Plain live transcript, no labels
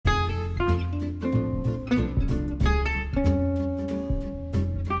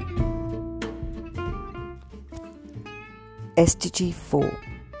SDG4,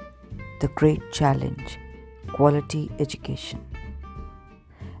 the great challenge, quality education.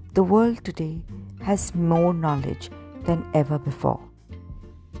 The world today has more knowledge than ever before,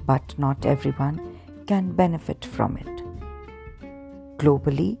 but not everyone can benefit from it.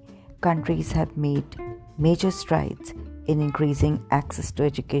 Globally, countries have made major strides in increasing access to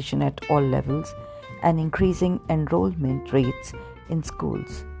education at all levels and increasing enrollment rates in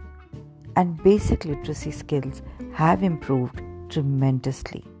schools. And basic literacy skills have improved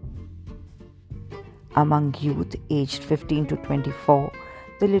tremendously. Among youth aged 15 to 24,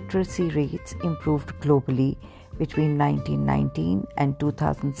 the literacy rates improved globally between 1919 and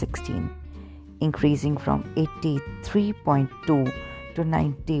 2016, increasing from 83.2 to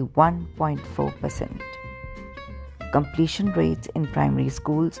 91.4%. Completion rates in primary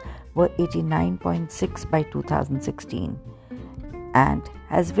schools were 89.6 by 2016 and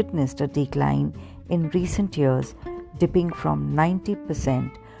has witnessed a decline in recent years, dipping from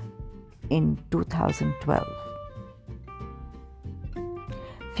 90% in 2012.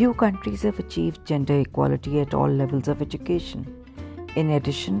 Few countries have achieved gender equality at all levels of education. In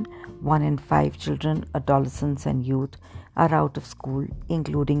addition, 1 in 5 children, adolescents and youth are out of school,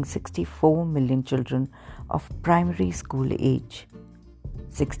 including 64 million children of primary school age,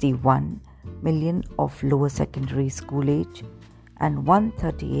 61 million of lower secondary school age, and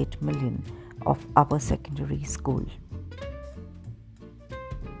 138 million of upper secondary school.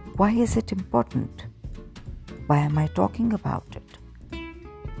 Why is it important? Why am I talking about it?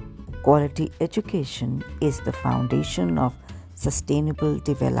 Quality education is the foundation of sustainable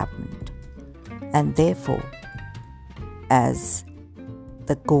development, and therefore, as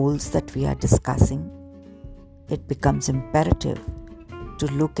the goals that we are discussing, it becomes imperative to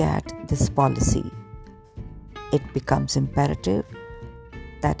look at this policy. It becomes imperative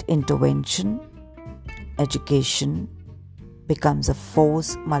that intervention, education becomes a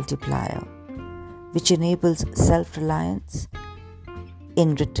force multiplier, which enables self-reliance,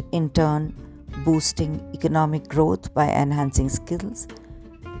 in turn boosting economic growth by enhancing skills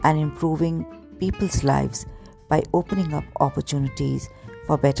and improving people's lives by opening up opportunities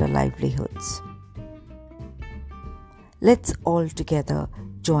for better livelihoods. Let's all together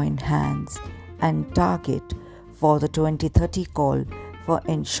join hands and target for the 2030 call for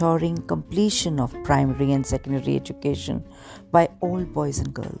ensuring completion of primary and secondary education by all boys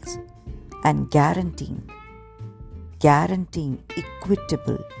and girls, and guaranteeing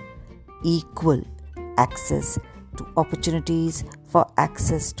equal access to opportunities for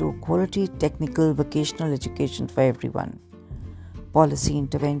access to quality technical vocational education for everyone. Policy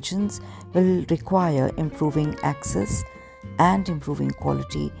interventions will require improving access and improving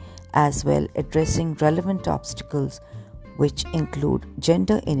quality, as well addressing relevant obstacles which include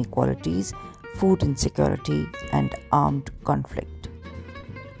gender inequalities, food insecurity, and armed conflict.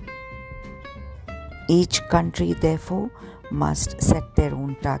 Each country, therefore, must set their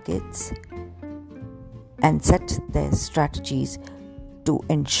own targets and set their strategies to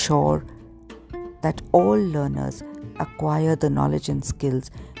ensure that all learners acquire the knowledge and skills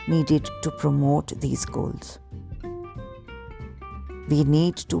needed to promote these goals. We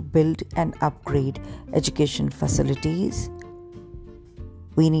need to build and upgrade education facilities.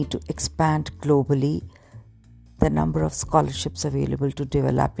 We need to expand globally the number of scholarships available to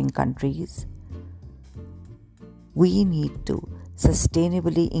developing countries. We need to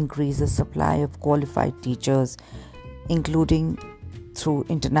sustainably increase the supply of qualified teachers, including through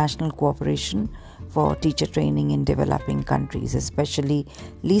international cooperation for teacher training in developing countries, especially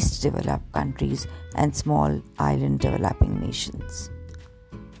least developed countries and small island developing nations.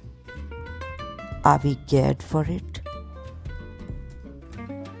 Are we geared for it?